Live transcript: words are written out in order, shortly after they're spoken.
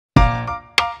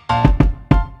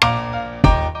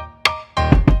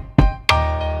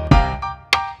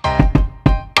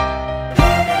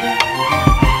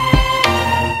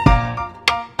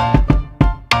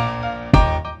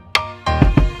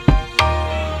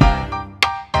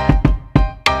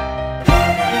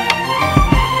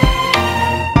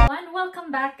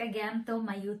Welcome to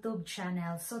my YouTube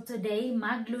channel. So today,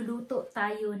 magluluto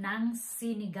tayo ng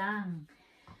sinigang.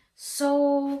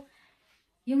 So,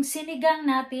 yung sinigang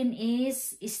natin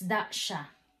is isda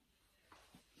siya.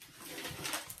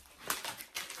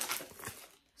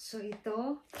 So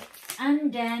ito.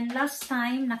 And then, last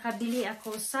time, nakabili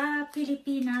ako sa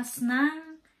Pilipinas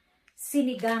ng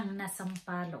sinigang na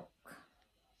sampalok.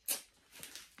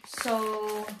 So,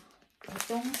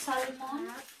 itong salmon,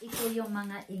 ito yung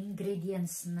mga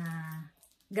ingredients na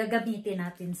gagamitin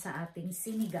natin sa ating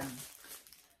sinigang.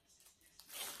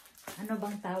 Ano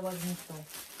bang tawag nito?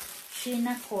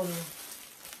 Sinakol.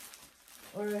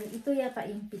 Or ito yata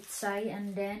yung pitsay.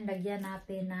 And then, lagyan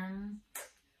natin ng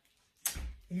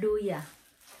luya.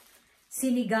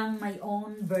 Sinigang my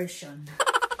own version.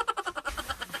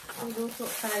 Luto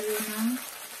tayo ng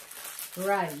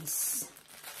rice.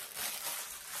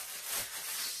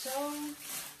 So,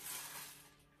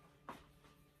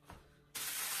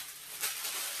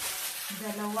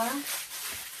 dalawa.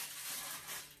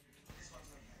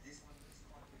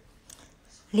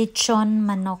 Lechon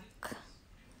manok.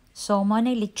 So, mo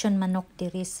na lechon manok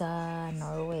diri sa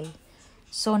Norway.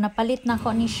 So, napalit na ko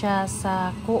ni siya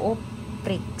sa Co-op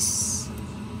Prix.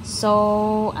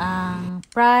 So, ang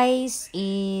price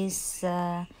is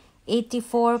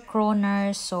 84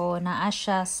 kroner. So, naa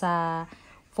siya sa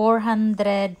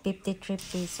 453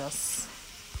 pesos.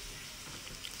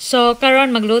 So,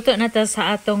 karon magluto na ta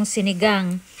sa atong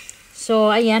sinigang.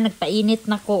 So, ayan,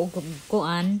 nagpainit na ko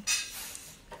kuan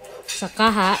sa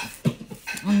kaha.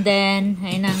 And then,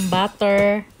 ayan ang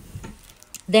butter.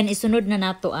 Then, isunod na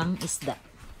nato ang isda.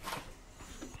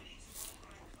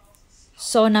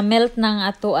 So, na-melt ng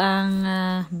ato ang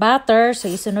butter. So,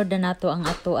 isunod na nato ang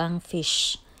ato ang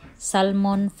fish.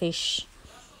 Salmon fish.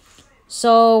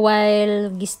 So,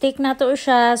 while gistik na to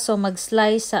siya, so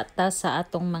mag-slice ta sa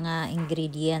atong mga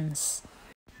ingredients.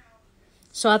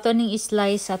 So, ato ning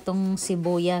i-slice atong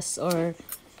sibuyas or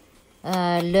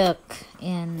look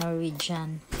in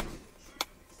Norwegian.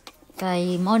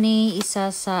 Kay mo ni isa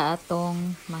sa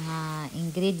atong mga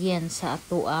ingredients sa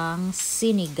ato ang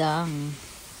sinigang.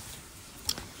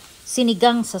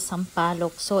 Sinigang sa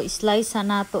sampalok. So, i-slice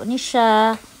na nato ni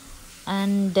siya.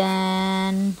 And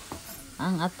then,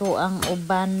 ang ato ang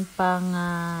uban pang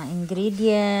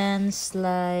ingredients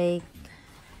like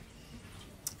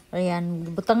ayan,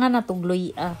 butangan na itong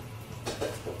luya.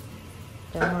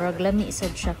 Murag lami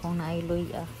sad siya kung naay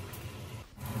luya.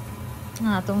 Ang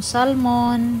atong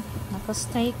salmon,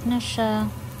 naka-steak na siya.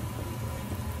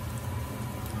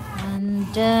 And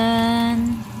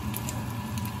then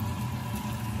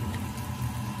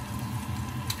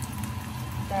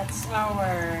that's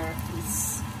our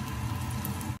piece.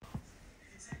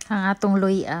 Ang atong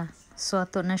luya. So,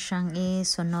 ato na siyang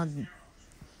isunod.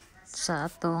 Sa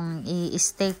atong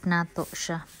i-steak nato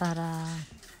siya para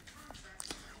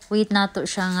wait nato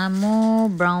siya nga mo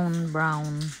brown.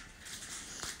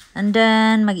 And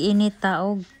then, mag-init ta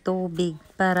og tubig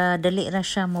para dali ra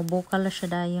siya, mabukal ra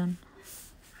siya dayon.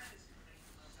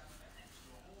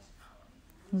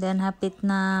 Then, hapit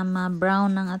na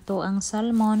ma-brown ang ato ang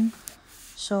salmon.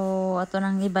 So, ato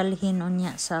nang ibalhin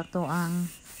unya sa ato ang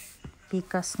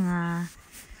pikas nga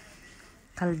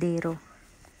kaldero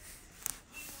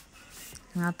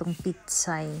nga atong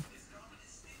pitsay,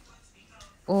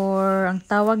 or ang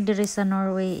tawag diri sa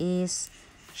Norway is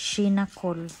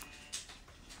sinakol.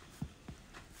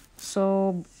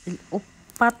 So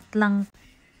upat lang.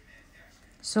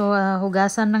 So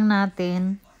hugasan lang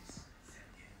natin,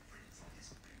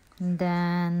 and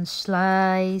then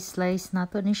slice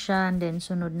nato ni siya, and then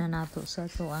sunod na nato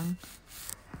sa ato ang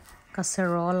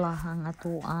kaserola ang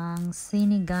ato ang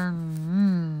sinigang.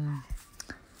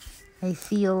 I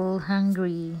feel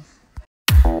hungry.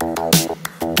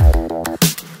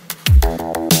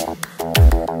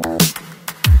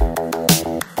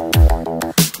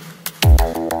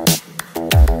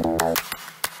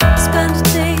 Spend a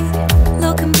day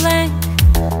looking blank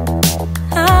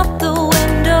out the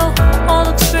window, all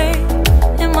looks great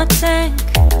in my tank.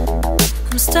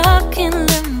 I'm stuck in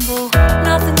limbo,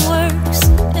 nothing works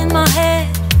in my head.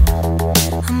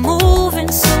 I'm moving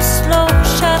so slow,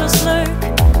 shadows lurk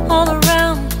all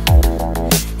around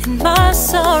in my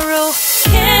sorrow.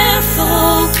 Can't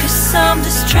focus, I'm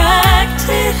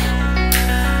distracted,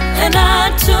 and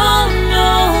I don't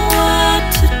know what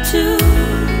to do.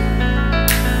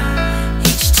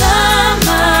 Each time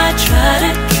I try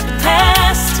to get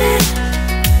past it,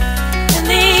 in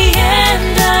the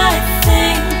end I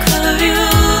think of you.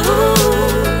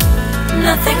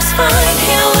 Nothing's fine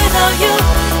here without you.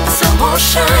 The sun won't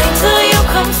shine till you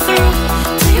come through,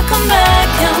 till you come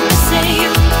back. I'm missing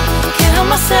you. Can't help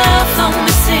myself, I'm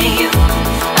missing you.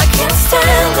 I can't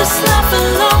stand this life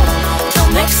alone.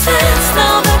 Don't make sense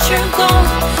now that you're gone.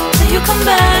 Till you come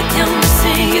back, I'm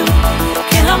missing you.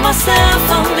 Can't help myself,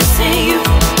 I'm missing you.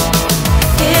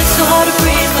 It's so hard to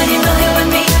breathe when you're not here with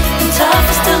me. And tough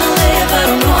is still to live, I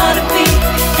don't know how to be.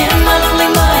 In my lonely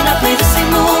mind, I play the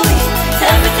same movie.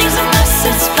 Everything's a mess,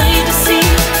 it's plain to see.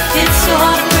 It's so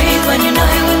hard to breathe when you're not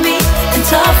here with me. And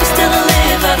tough is still to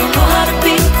live, I don't know how to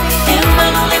be. In my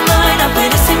lonely mind, I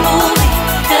play the same movie.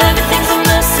 Everything's a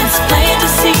mess, it's plain to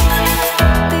see.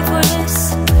 Before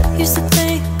this, used to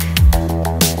think.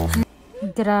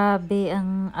 Grabe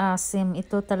ang asim.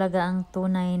 Ito talaga ang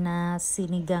tunay na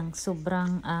sinigang.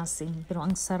 Sobrang asim. Pero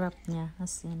ang sarap niya.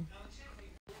 Asin.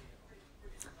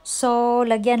 So,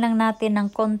 lagyan lang natin ng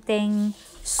konting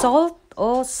salt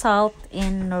o salt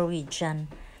in Norwegian.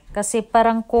 Kasi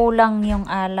parang kulang yung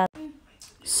alat.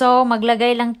 So,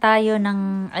 maglagay lang tayo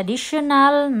ng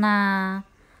additional na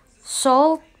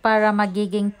salt para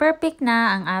magiging perfect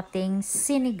na ang ating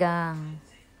sinigang.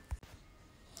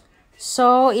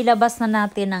 So, ilabas na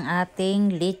natin ang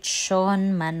ating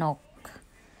lechon manok.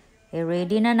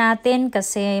 I-ready na natin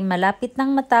kasi malapit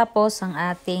nang matapos ang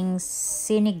ating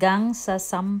sinigang sa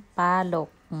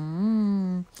sampalok.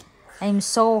 I'm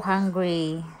so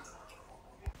hungry.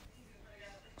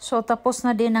 So, tapos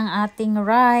na din ang ating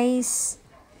rice.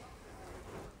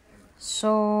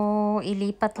 So,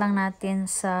 ilipat lang natin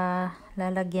sa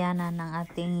lalagyanan ng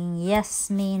ating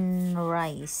yasmin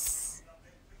rice.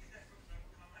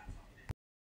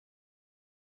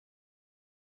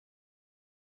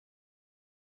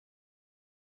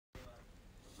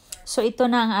 So, ito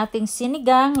na ang ating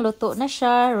sinigang. Luto na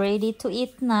siya. Ready to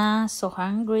eat na. So,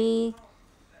 hungry.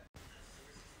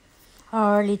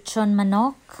 Our lechon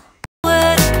manok.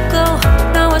 Where to go?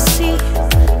 Now I see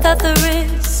that there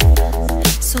is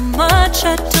so much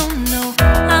I don't know.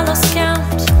 I lost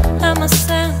count at my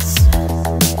sense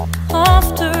of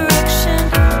direction.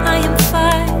 I am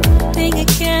fighting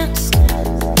against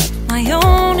my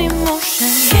own emotion.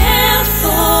 Can't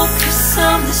focus,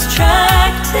 I'm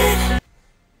distracted.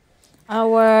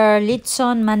 Our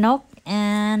lechon manok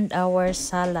and our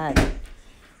salad.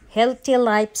 Healthy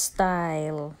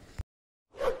lifestyle.